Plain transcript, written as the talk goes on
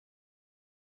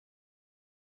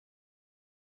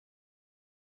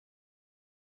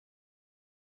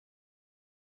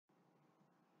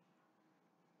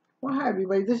Well, hi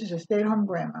everybody, this is your stay-at-home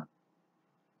grandma,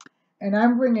 and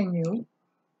I'm bringing you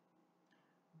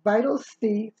Vital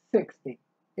C60.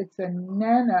 It's a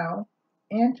nano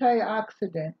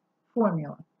antioxidant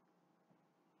formula.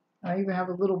 I even have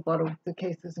a little bottle of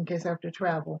cases in case I have to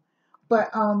travel. But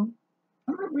I'm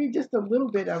going to read just a little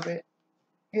bit of it.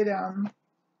 And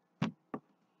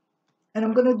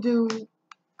I'm going to do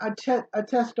a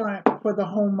test on it for the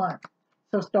whole month.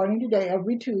 So starting today,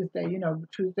 every Tuesday,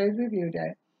 Tuesday's review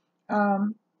day.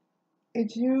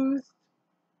 It's used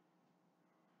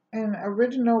in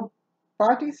original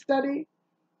body study,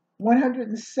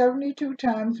 172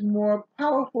 times more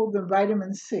powerful than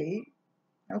vitamin C.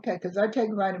 Okay, because I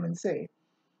take vitamin C.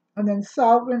 And then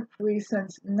solvent-free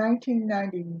since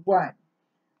 1991.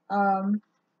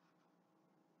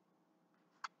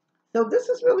 So this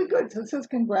is really good. So it says,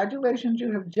 congratulations,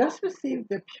 you have just received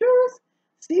the purest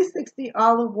C60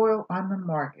 olive oil on the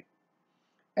market.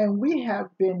 And we have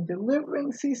been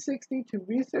delivering C60 to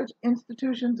research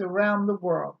institutions around the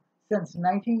world since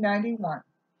 1991.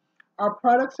 Our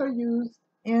products are used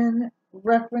in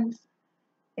reference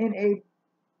in a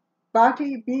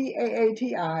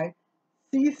BAATI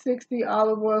C60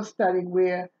 olive oil study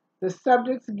where the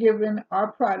subjects given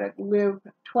our product live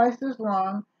twice as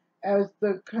long as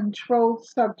the controlled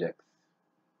subjects.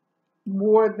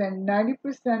 More than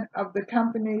 90% of the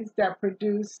companies that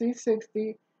produce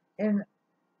C60 in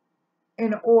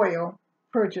oil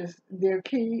purchase their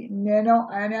key nano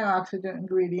antioxidant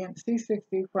ingredient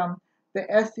C60 from the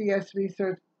SCS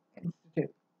Research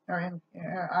Institute, or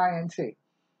INC.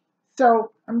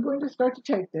 So I'm going to start to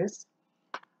take this.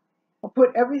 I'll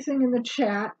put everything in the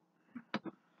chat,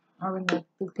 or in the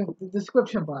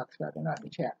description box, rather, not the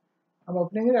chat. I'm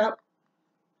opening it up.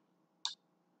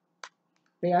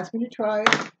 They asked me to try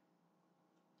it,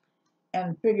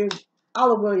 and figured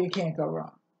olive oil, you can't go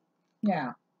wrong.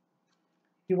 Now,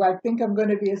 do I think I'm going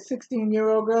to be a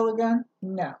 16-year-old girl again?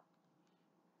 No.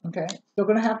 Okay, still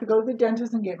going to have to go to the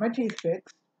dentist and get my teeth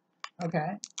fixed.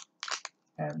 Okay,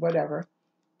 and whatever.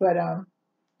 But I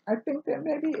think that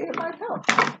maybe it might help.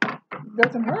 It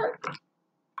doesn't hurt.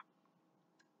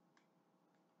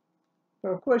 So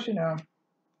of course,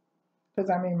 because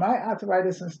I mean, my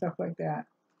arthritis and stuff like that.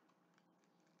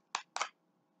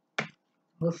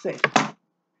 We'll see.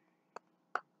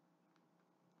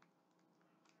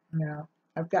 Now,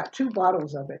 I've got 2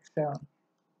 bottles of it, so.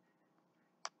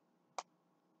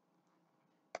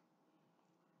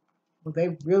 Well,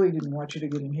 they really didn't want you to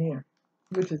get in here,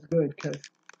 which is good, because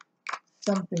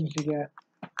some things you get.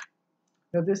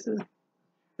 So this is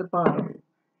the bottle.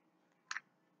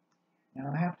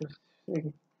 Now I have to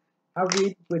see. I'll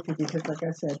read with you because, like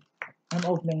I said, I'm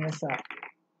opening this up.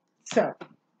 So,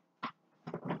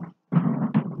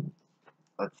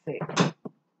 let's see. I'm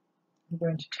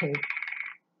going to take,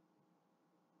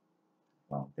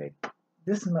 well,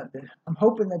 this month, I'm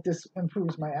hoping that this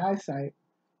improves my eyesight.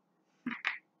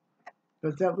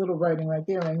 Because that little writing right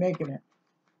there ain't making it.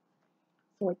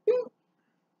 So I think,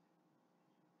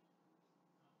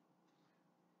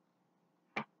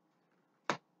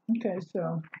 okay,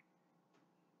 so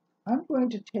I'm going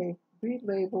to take, read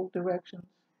label directions,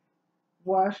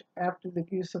 wash after the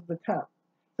use of the cup.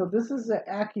 So this is the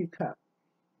Acu cup.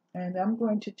 And I'm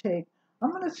going to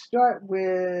start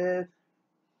with,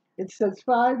 it says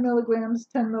 5 milligrams,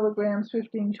 10 milligrams,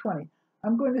 15, 20.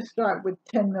 I'm going to start with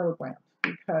 10 milligrams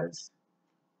because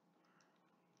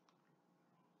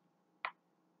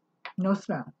no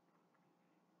smell.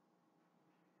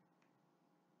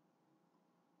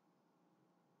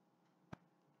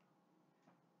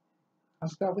 I'll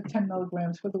start with 10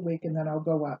 milligrams for the week, and then I'll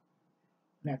go up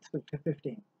next week to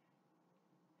 15.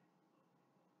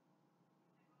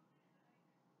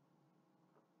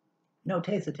 No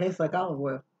taste. It tastes like olive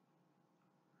oil.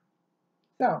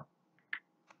 So,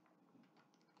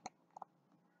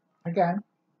 again,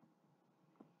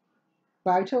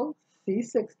 Vital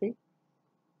C60.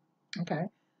 Okay,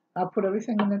 I'll put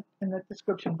everything in the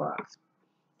description box.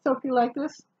 So if you like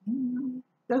this,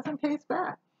 doesn't taste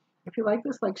bad. If you like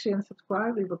this, like, share, and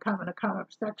subscribe. Leave a comment in the comment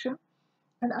section.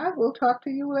 And I will talk to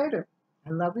you later. I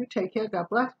love you. Take care. God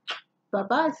bless.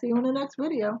 Bye-bye. See you in the next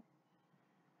video.